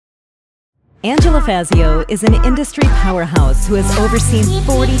Angela Fazio is an industry powerhouse who has overseen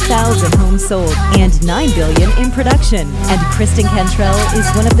 40,000 homes sold and $9 billion in production. And Kristie Cantrell is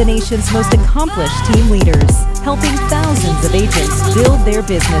one of the nation's most accomplished team leaders, helping thousands of agents build their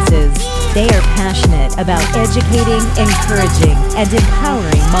businesses. They are passionate about educating, encouraging, and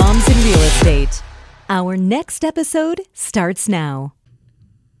empowering moms in real estate. Our next episode starts now.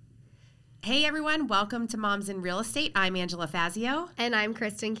 Hey everyone, welcome to Moms in Real Estate. I'm Angela Fazio. And I'm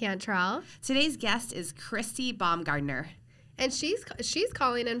Kristie Cantrell. Today's guest is Kristie Baumgartner. And she's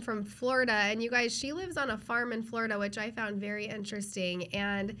calling in from Florida. And you guys, she lives on a farm in Florida, which I found very interesting.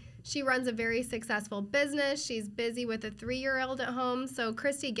 And she runs a very successful business. She's busy with a 3-year-old at home. So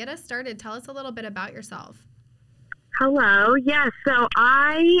Kristie, get us started. Tell us a little bit about yourself. Hello. Yes. So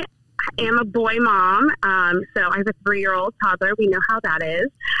I am a boy mom. So I have a 3-year-old toddler. We know how that is.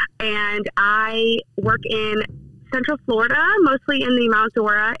 And I work in Central Florida, mostly in the Mount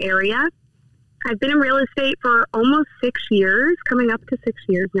Dora area. I've been in real estate for almost 6 years, coming up to 6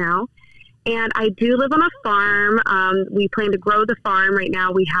 years now. And I do live on a farm. We plan to grow the farm. Right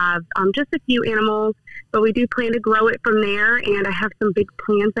now we have just a few animals, but we do plan to grow it from there. And I have some big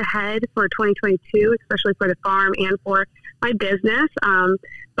plans ahead for 2022, especially for the farm and for my business.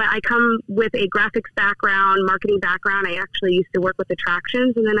 But I come with a graphics background, marketing background. I actually used to work with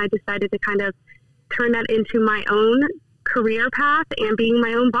attractions, and then I decided to kind of turn that into my own career path and being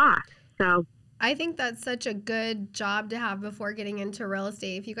my own boss. So I think that's such a good job to have before getting into real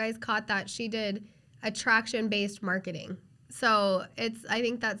estate. If you guys caught that, she did attraction-based marketing. So I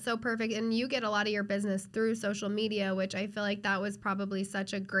think that's so perfect. And you get a lot of your business through social media, which I feel like that was probably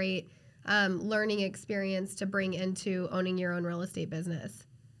such a great learning experience to bring into owning your own real estate business.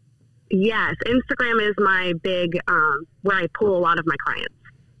 Yes, Instagram is my big, where I pull a lot of my clients.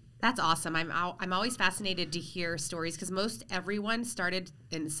 That's awesome. I'm always fascinated to hear stories because most everyone started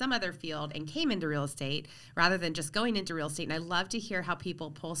in some other field and came into real estate rather than just going into real estate. And I love to hear how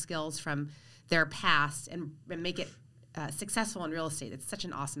people pull skills from their past and make it successful in real estate. It's such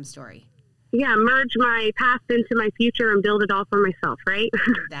an awesome story. Yeah, merge my past into my future and build it all for myself, right?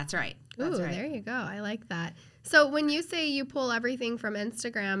 That's right. Ooh, there you go. I like that. So when you say you pull everything from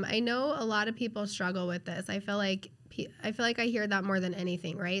Instagram, I know a lot of people struggle with this. I feel like I hear that more than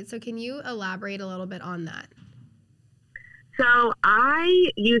anything, right? So can you elaborate a little bit on that? So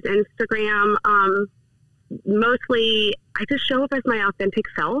I use Instagram mostly, I just show up as my authentic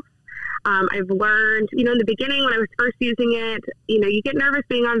self. I've learned, in the beginning when I was first using it, you get nervous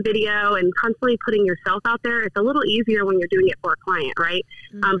being on video and constantly putting yourself out there. It's a little easier when you're doing it for a client, right?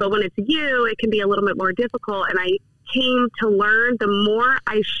 Mm-hmm. But when it's you, it can be a little bit more difficult. And I came to learn the more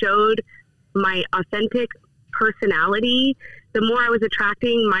I showed my authentic personality, the more I was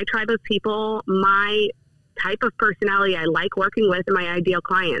attracting my tribe of people, my type of personality I like working with, and my ideal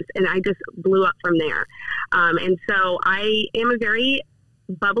clients. And I just blew up from there. And so I am a very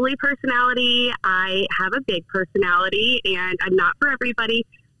bubbly personality. I have a big personality, and I'm not for everybody,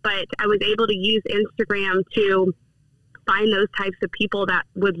 but I was able to use Instagram to find those types of people that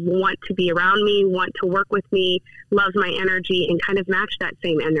would want to be around me, want to work with me, love my energy, and kind of match that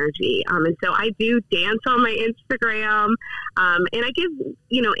same energy. And so I do dance on my Instagram, and I give,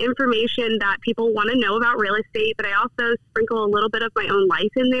 information that people want to know about real estate, but I also sprinkle a little bit of my own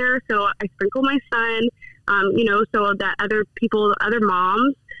life in there. So I sprinkle my son, so that other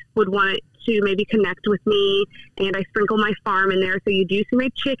moms would want to maybe connect with me, and I sprinkle my farm in there. So you do see my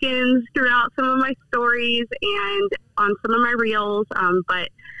chickens throughout some of my stories and on some of my reels, but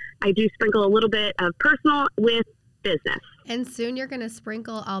I do sprinkle a little bit of personal with business. And soon you're going to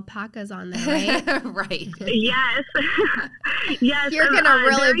sprinkle alpacas on there, right? Right. Yes. Yes. You're going to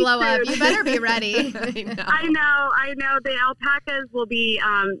really blow soon. up. You better be ready. I know. The alpacas will be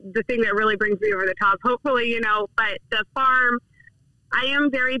the thing that really brings me over the top, hopefully, but the farm, I am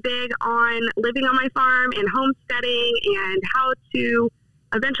very big on living on my farm and homesteading and how to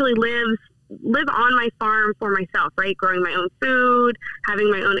eventually live on my farm for myself, right? Growing my own food, having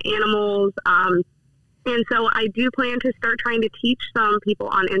my own animals. And so I do plan to start trying to teach some people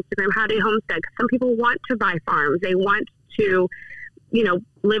on Instagram how to homestead. Some people want to buy farms. They want to,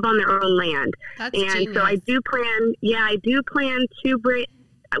 live on their own land. That's and genius. So I do plan to bring,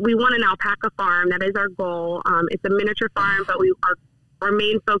 we want an alpaca farm. That is our goal. It's a miniature farm, but our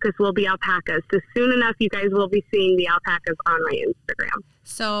main focus will be alpacas. So soon enough, you guys will be seeing the alpacas on my Instagram.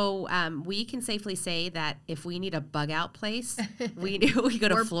 So we can safely say that if we need a bug out place, we go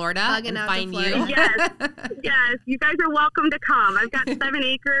to Florida and find you. Yes, you guys are welcome to come. I've got 7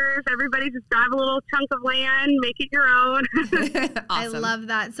 acres. Everybody just grab a little chunk of land, make it your own. Awesome. I love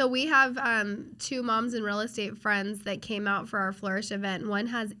that. So we have 2 moms in real estate friends that came out for our Flourish event. One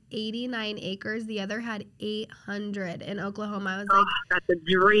has 89 acres. The other had 800 in Oklahoma. I was like, that's a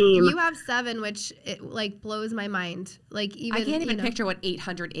dream. You have 7, which it like blows my mind. Like even I can't even picture what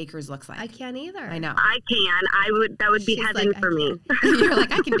 800 acres looks like. I can't either. I know. I can. That would be heaven for me. You're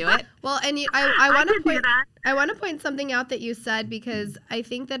like, I can do it. Well, and I want to point something out that you said, because I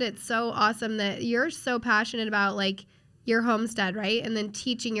think that it's so awesome that you're so passionate about like your homestead, right? And then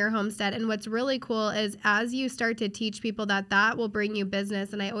teaching your homestead. And what's really cool is as you start to teach people that will bring you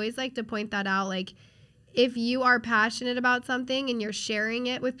business. And I always like to point that out. Like if you are passionate about something and you're sharing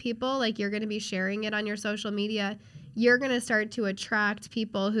it with people, like you're going to be sharing it on your social media, you're going to start to attract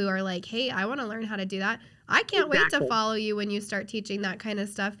people who are like, hey, I want to learn how to do that. I can't wait to follow you when you start teaching that kind of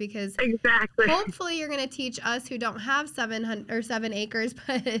stuff, because hopefully you're going to teach us who don't have 7 acres,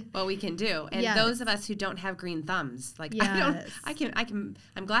 but well, we can do. And those of us who don't have green thumbs, like I'm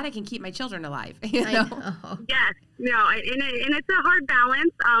glad I can keep my children alive. You know? I know. Yes. No, and it's a hard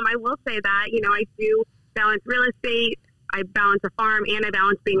balance. I will say that, I do balance real estate. I balance a farm and I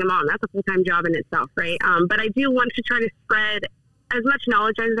balance being a mom. That's a full-time job in itself, right? But I do want to try to spread as much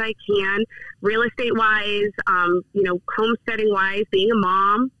knowledge as I can, real estate-wise, homesteading-wise, being a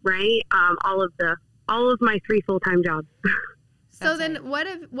mom, right? All of my 3 full-time jobs. So then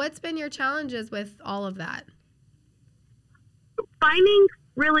what's been your challenges with all of that? Finding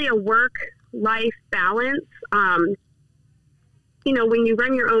really a work-life balance. When you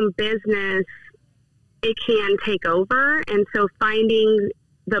run your own business, it can take over. And so finding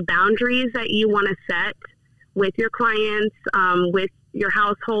the boundaries that you want to set with your clients, with your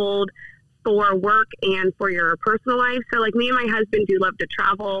household, for work and for your personal life. So like me and my husband do love to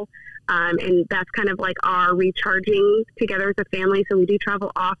travel. And that's kind of like our recharging together as a family. So we do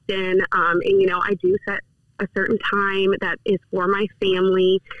travel often. I do set a certain time that is for my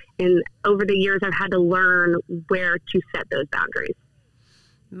family. And over the years, I've had to learn where to set those boundaries.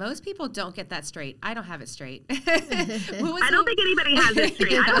 Most people don't get that straight. I don't have it straight. I don't think anybody has it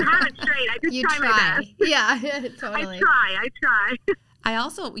straight. I don't have it straight. I just try my best. Yeah, totally. I try.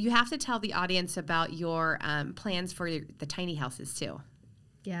 You have to tell the audience about your plans for the tiny houses too.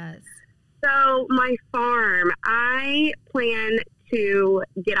 Yes. So my farm, I plan to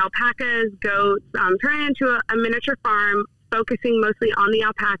get alpacas, goats, turn it into a miniature farm, focusing mostly on the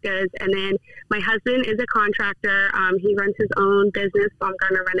alpacas. And then my husband is a contractor. He runs his own business,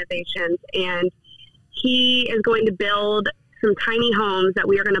 Baumgartner Renovations, and he is going to build some tiny homes that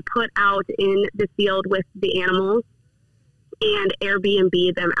we are going to put out in the field with the animals and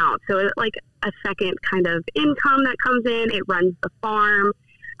Airbnb them out. So it's like a second kind of income that comes in. It runs the farm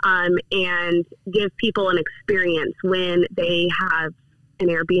and give people an experience when they have an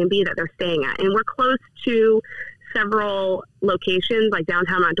Airbnb that they're staying at. And we're close to several locations like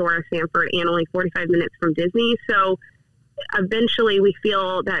downtown Mount Dora, Sanford, and only 45 minutes from Disney. So eventually we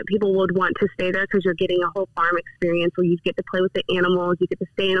feel that people would want to stay there because you're getting a whole farm experience where you get to play with the animals, you get to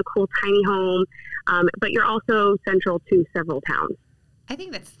stay in a cool tiny home, but you're also central to several towns. I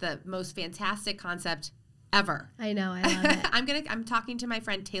think that's the most fantastic concept ever. I know, I love it. I'm talking to my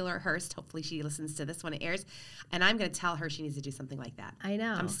friend Taylor Hurst. Hopefully she listens to this when it airs, and I'm going to tell her she needs to do something like that. I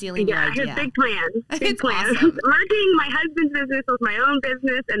know. I'm stealing your idea. Yeah, big plan. Big plan. Awesome. Merging my husband's business with my own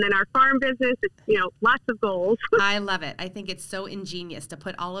business, and then our farm business. It's, lots of goals. I love it. I think it's so ingenious to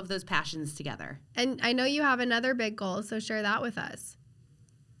put all of those passions together. And I know you have another big goal, so share that with us.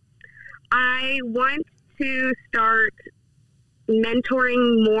 I want to start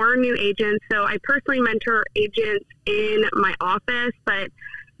mentoring more new agents. So I personally mentor agents in my office, but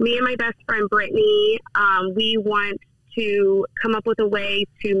me and my best friend Brittany, we want to come up with a way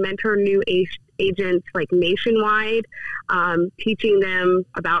to mentor new agents like nationwide, teaching them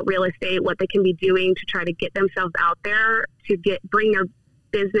about real estate, what they can be doing to try to get themselves out there, to bring their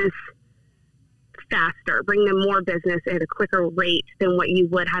business faster, bring them more business at a quicker rate than what you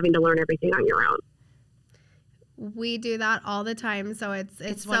would having to learn everything on your own. We do that all the time, so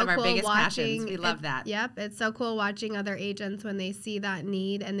it's so one of our cool biggest watching. passions. We love that. Yep, it's so cool watching other agents when they see that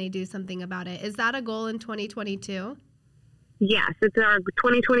need and they do something about it. Is that a goal in 2022? Yes, it's our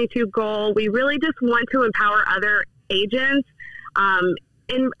 2022 goal. We really just want to empower other agents and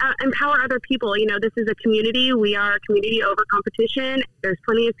empower other people. This is a community. We are a community over competition. There's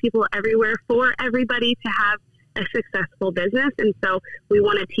plenty of people everywhere for everybody to have a successful business, and so we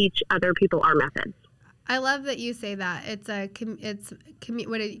want to teach other people our methods. I love that you say that. It's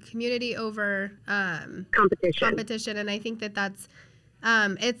community over competition, and I think that's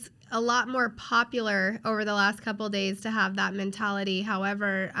it's a lot more popular over the last couple of days to have that mentality.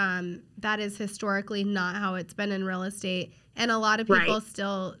 However, that is historically not how it's been in real estate, and a lot of people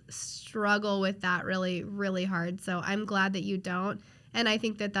still struggle with that really, really hard. So I'm glad that you don't. And I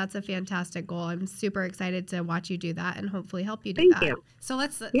think that's a fantastic goal. I'm super excited to watch you do that and hopefully help you do that. Thank you. So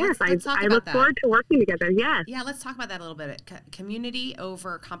let's talk I about that. look forward to working together. Yes. Yeah, let's talk about that a little bit. Community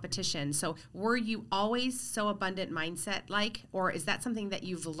over competition. So were you always so abundant mindset or is that something that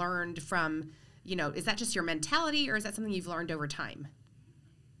you've learned from, is that just your mentality or is that something you've learned over time?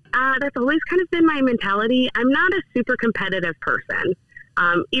 That's always kind of been my mentality. I'm not a super competitive person.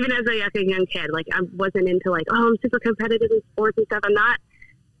 Even as a young kid, I wasn't into I'm super competitive in sports and stuff.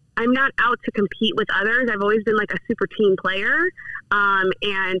 I'm not out to compete with others. I've always been a super team player.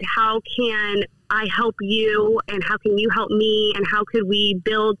 And how can I help you and how can you help me and how could we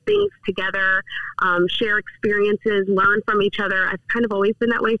build things together, share experiences, learn from each other. I've kind of always been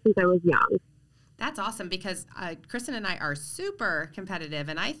that way since I was young. That's awesome because Kristen and I are super competitive.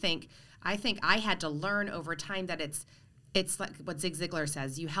 And I think I had to learn over time that it's like what Zig Ziglar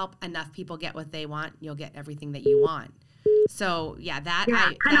says, you help enough people get what they want, you'll get everything that you want. So, kind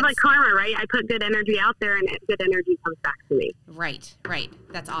of like karma, right? I put good energy out there and good energy comes back to me. Right.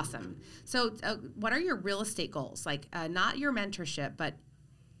 That's awesome. So, what are your real estate goals? Not your mentorship, but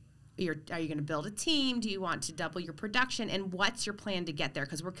are you going to build a team? Do you want to double your production? And what's your plan to get there?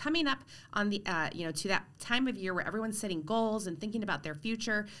 Because we're coming up on the, to that time of year where everyone's setting goals and thinking about their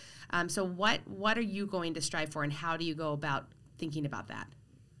future. So what are you going to strive for and how do you go about thinking about that?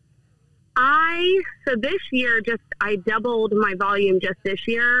 So this year, I doubled my volume just this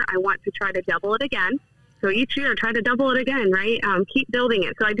year. I want to try to double it again. So each year, try to double it again, right? Keep building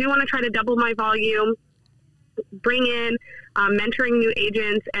it. So I do want to try to double my volume, bring in mentoring new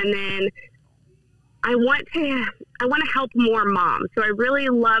agents, and then I want to help more moms. So I really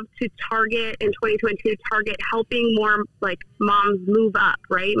love to target in 2022 helping more moms move up,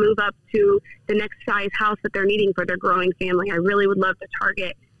 right? Move up to the next size house that they're needing for their growing family. I really would love to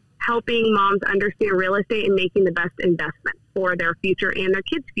target helping moms understand real estate and making the best investments for their future and their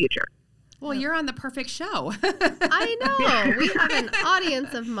kids' future. Well, you're on the perfect show. I know. We have an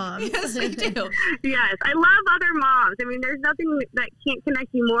audience of moms. Yes, we do. Yes. I love other moms. I mean, there's nothing that can't connect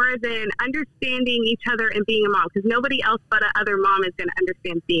you more than understanding each other and being a mom, because nobody else but other mom is going to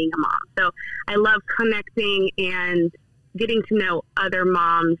understand being a mom. So I love connecting and getting to know other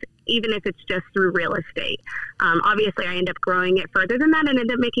moms, even if it's just through real estate. Obviously, I end up growing it further than that and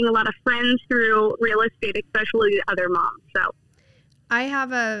end up making a lot of friends through real estate, especially other moms. So I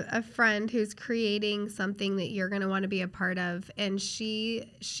have a friend who's creating something that you're going to want to be a part of, and she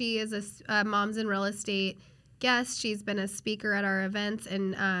is a Moms in Real Estate guest. She's been a speaker at our events,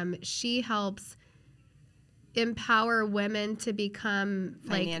 and she helps empower women to become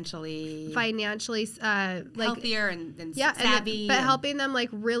financially healthier and savvy, but helping them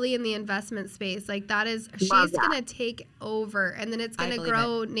really in the investment space. She's going to take over, and then it's going to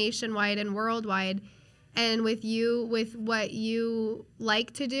grow nationwide and worldwide. And with what you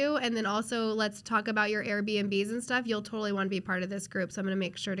like to do, and then also let's talk about your Airbnbs and stuff, you'll totally want to be part of this group. So I'm going to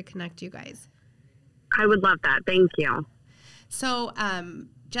make sure to connect you guys. I would love that. Thank you. So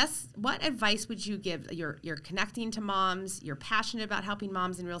just what advice would you give? You're connecting to moms. You're passionate about helping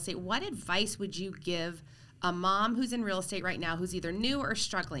moms in real estate. What advice would you give a mom who's in real estate right now who's either new or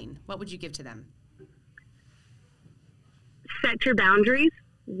struggling? What would you give to them? Set your boundaries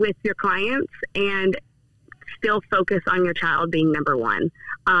with your clients and still focus on your child being number one.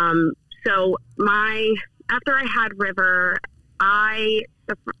 So after I had River,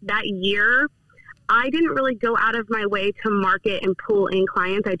 that year, I didn't really go out of my way to market and pull in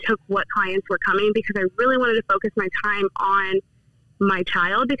clients. I took what clients were coming because I really wanted to focus my time on my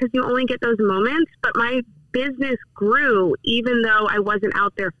child, because you only get those moments. But my business grew even though I wasn't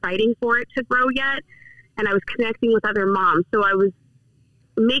out there fighting for it to grow yet. And I was connecting with other moms. So I was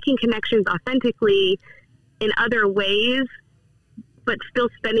making connections authentically in other ways, but still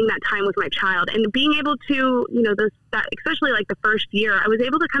spending that time with my child and being able to, especially the first year, I was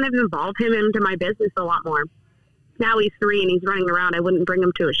able to kind of involve him into my business a lot more. Now he's 3 and he's running around. I wouldn't bring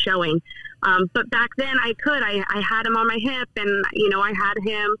him to a showing. But back then I could. I had him on my hip, and, I had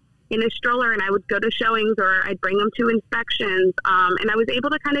him in a stroller, and I would go to showings or I'd bring him to inspections. And I was able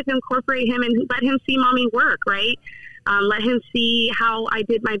to kind of incorporate him and let him see mommy work, right? Let him see how I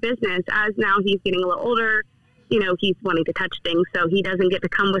did my business. As now he's getting a little older, he's wanting to touch things, so he doesn't get to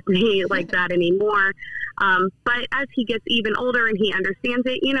come with me like that anymore. But as he gets even older and he understands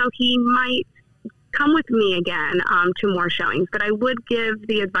it, he might come with me again to more showings. But I would give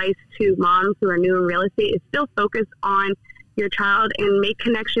the advice to moms who are new in real estate is still focus on your child and make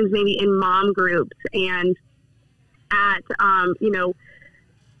connections maybe in mom groups and at,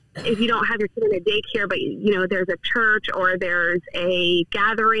 if you don't have your kid in a daycare, but, there's a church or there's a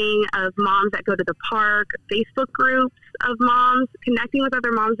gathering of moms that go to the park, Facebook groups of moms, connecting with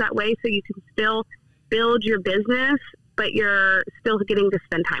other moms that way so you can still build your business, but you're still getting to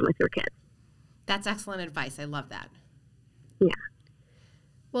spend time with your kids. That's excellent advice. I love that. Yeah.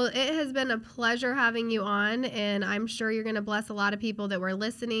 Well, it has been a pleasure having you on, and I'm sure you're going to bless a lot of people that were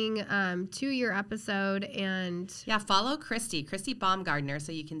listening to your episode. And yeah, follow Kristie Baumgartner,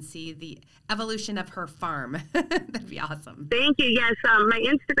 so you can see the evolution of her farm. That'd be awesome. Thank you. Yes, my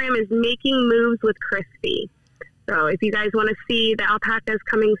Instagram is Making Moves with Kristie. So if you guys want to see the alpacas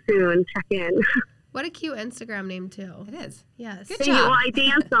coming soon, check in. what a cute Instagram name, too. It is. Yes. Good Thank job. you. Well, I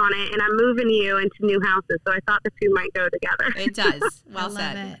danced on it, and I'm moving you into new houses, so I thought the two might go together. It does. Well I love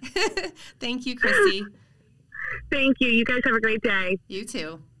said. it. Thank you, Kristie. Thank you. You guys have a great day. You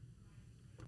too.